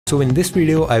So in this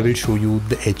video, I will show you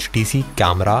the HTC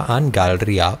Camera and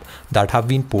Gallery app that have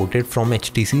been ported from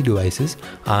HTC devices,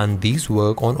 and these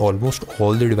work on almost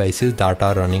all the devices that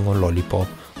are running on Lollipop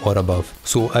or above.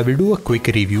 So I will do a quick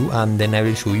review and then I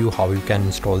will show you how you can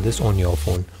install this on your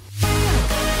phone.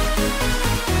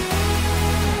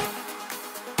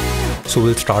 So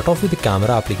we'll start off with the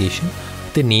camera application.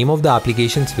 The name of the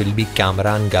applications will be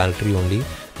Camera and Gallery only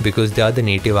because they are the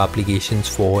native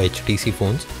applications for HTC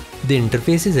phones. The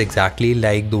interface is exactly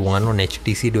like the one on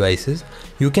HTC devices.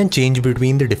 You can change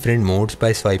between the different modes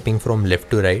by swiping from left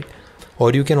to right,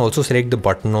 or you can also select the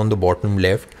button on the bottom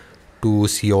left to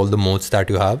see all the modes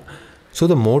that you have. So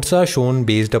the modes are shown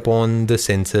based upon the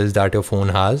sensors that your phone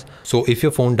has. So if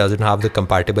your phone doesn't have the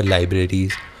compatible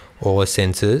libraries or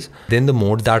sensors, then the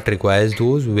mode that requires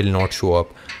those will not show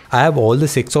up. I have all the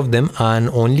 6 of them and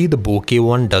only the bokeh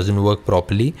one doesn't work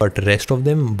properly, but the rest of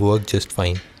them work just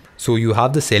fine. So you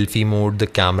have the selfie mode, the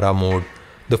camera mode,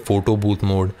 the photo booth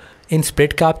mode. In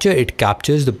split capture, it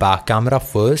captures the back camera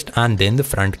first and then the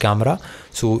front camera.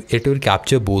 So it will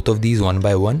capture both of these one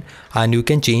by one, and you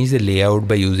can change the layout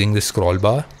by using the scroll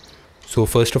bar. So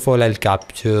first of all, I'll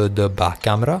capture the back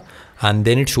camera and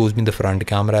then it shows me the front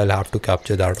camera. I'll have to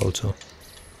capture that also.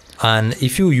 And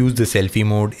if you use the selfie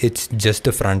mode, it's just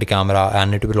the front camera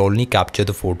and it will only capture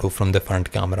the photo from the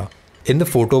front camera. In the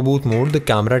photo booth mode, the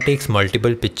camera takes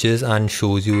multiple pictures and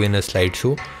shows you in a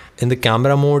slideshow. In the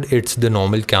camera mode, it's the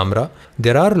normal camera.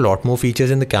 There are a lot more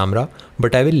features in the camera,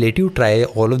 but I will let you try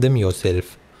all of them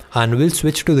yourself. And we'll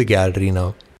switch to the gallery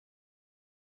now.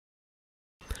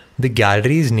 The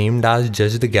gallery is named as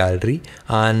just the gallery,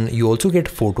 and you also get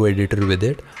photo editor with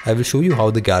it. I will show you how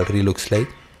the gallery looks like.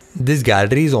 This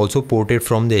gallery is also ported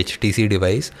from the HTC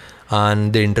device,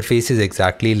 and the interface is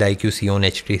exactly like you see on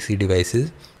HTC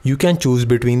devices. You can choose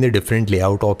between the different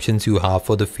layout options you have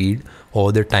for the feed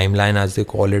or the timeline as they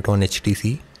call it on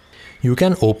HTC. You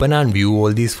can open and view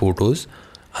all these photos,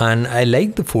 and I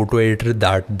like the photo editor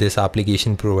that this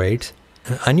application provides.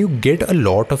 And you get a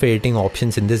lot of editing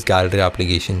options in this gallery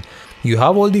application. You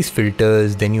have all these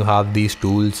filters, then you have these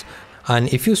tools,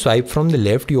 and if you swipe from the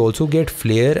left, you also get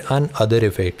flare and other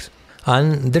effects.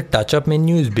 And the touch-up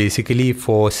menu is basically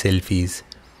for selfies.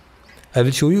 I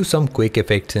will show you some quick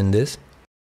effects in this.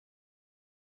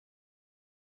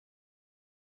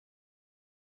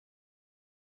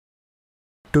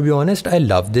 To be honest, I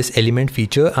love this element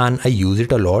feature and I use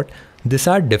it a lot. These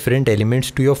are different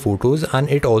elements to your photos, and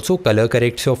it also color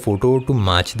corrects your photo to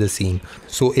match the scene.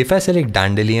 So if I select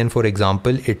dandelion, for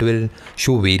example, it will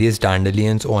show various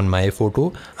dandelions on my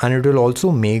photo, and it will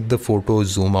also make the photo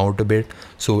zoom out a bit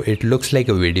so it looks like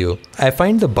a video. I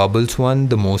find the bubbles one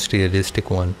the most realistic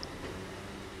one.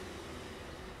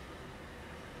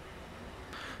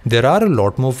 There are a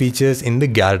lot more features in the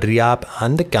gallery app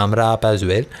and the camera app as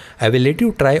well. I will let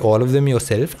you try all of them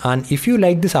yourself, and if you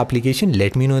like this application,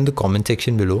 let me know in the comment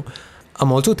section below.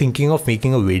 I'm also thinking of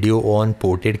making a video on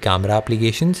ported camera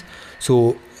applications,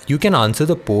 so you can answer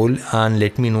the poll and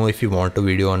let me know if you want a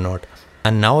video or not.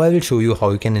 And now I will show you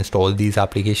how you can install these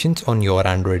applications on your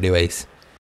Android device.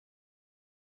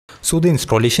 So the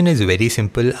installation is very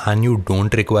simple and you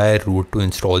don't require root to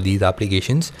install these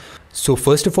applications. So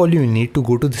first of all, you need to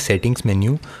go to the settings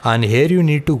menu, and here you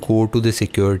need to go to the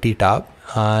security tab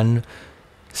and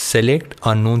select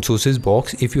unknown sources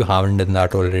box if you haven't done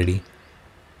that already.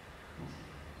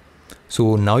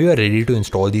 So now you are ready to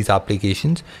install these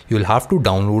applications. You will have to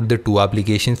download the 2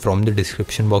 applications from the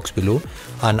description box below,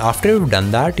 and after you've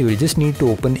done that, you will just need to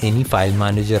open any file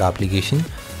manager application.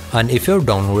 And if you have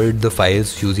downloaded the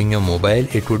files using your mobile,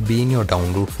 it would be in your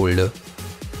download folder.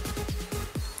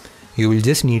 You will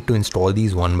just need to install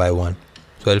these one by one.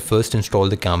 So I'll first install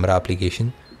the camera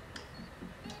application,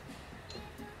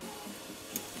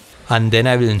 and then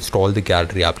I will install the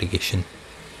gallery application.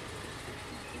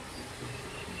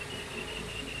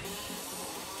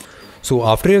 So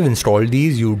after you have installed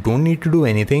these, you don't need to do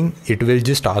anything. It will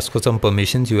just ask for some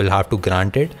permissions. You will have to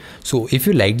grant it. So if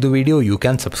you like the video, you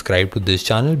can subscribe to this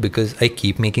channel because I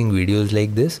keep making videos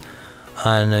like this,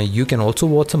 and you can also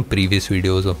watch some previous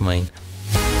videos of mine.